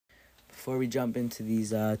Before we jump into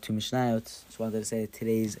these two Mishnayot, just wanted to say that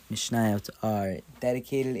today's Mishnayot are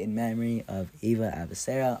dedicated in memory of Eva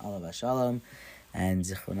Avasera, Alav Shalom, and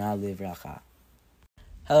Zichrona Livracha.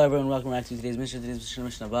 Hello everyone, welcome back to today's Mishnah. Today's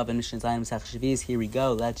Mishnah Vav and Mishnah Zayin Masach Sheviit. Here we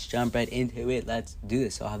go. Let's jump right into it. Let's do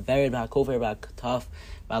this. So Havered Ba'Kofer Ba'Kataf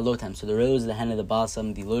Ba'Lotam. So the rose, the hen of the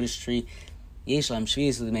balsam, the lotus tree. Yeshlam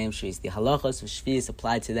Shvius L'Meim Shvius. The halachos of Shvius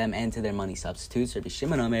applied to them and to their money substitutes. Rabbi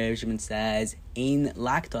Shimon Omer, Shimon says, Ein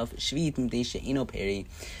Laktov Sheviit M'dei She'eino Peri.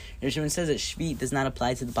 Rabbi Shimon says that Sheviit does not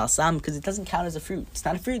apply to the balsam because it doesn't count as a fruit. It's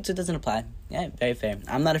not a fruit, so it doesn't apply. Yeah, very fair.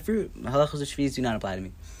 I'm not a fruit. Halachos of Shvius do not apply to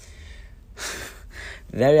me.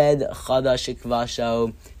 Vered Chadash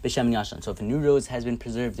Ikvasho B'Shem Yashan. So if a new rose has been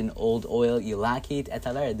preserved in old oil, Yilakit et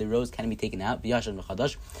Avered, the rose can be taken out, B'Yashan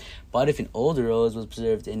V'Chadash. But if an old rose was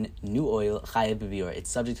preserved in new oil, Chayev B'Bior, it's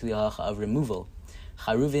subject to the halacha of removal.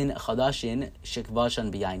 Charuvin Chadashin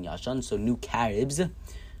Shikvashan B'Yain Yashan. So new caribs,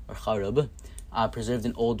 or charub, preserved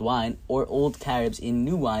in old wine, or old caribs in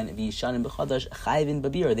new wine, V'Yishanim B'Chadash, Chayevin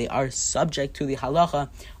B'Bior, they are subject to the halacha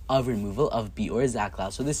of removal of bior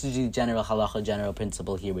zakla. So this is the general halacha, general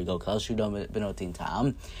principle. Here we go.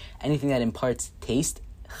 Anything that imparts taste,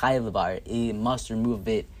 chayav bar, it must remove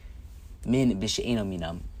it min b'she'eno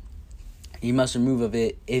minam. You must remove of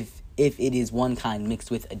it if it is one kind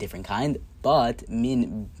mixed with a different kind, but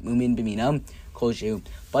min b'minam kol.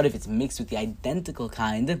 But if it's mixed with the identical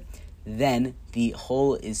kind, then the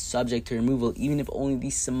whole is subject to removal, even if only the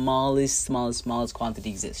smallest quantity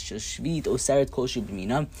exists. Sheviit oseret kol shu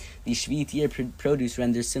b'minam. The Sheviit year produce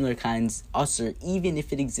renders similar kinds usher, even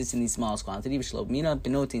if it exists in the smallest quantity. V'shlo b'minam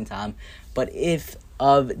b'notin tam. But if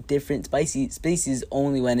of different species,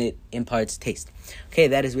 only when it imparts taste. Okay,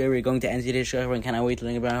 that is where we're going to end today's show. Everyone cannot wait to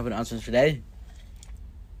learn about our answers for today.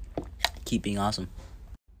 Keep being awesome.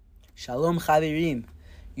 Shalom chavirim.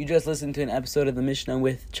 You just listened to an episode of the Mishnah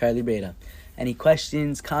with Charlie Breda. Any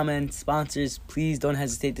questions, comments, sponsors, please don't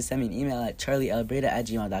hesitate to send me an email at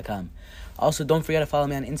charlielbreda@gmail.com. Also, don't forget to follow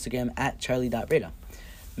me on Instagram at charlie.breda.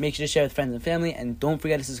 Make sure to share with friends and family, and don't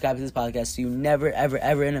forget to subscribe to this podcast so you never, ever,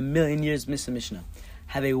 ever in a million years miss a Mishnah.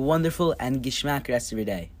 Have a wonderful and gishmak rest of your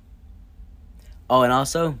day. Oh, and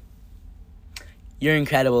also, you're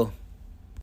incredible.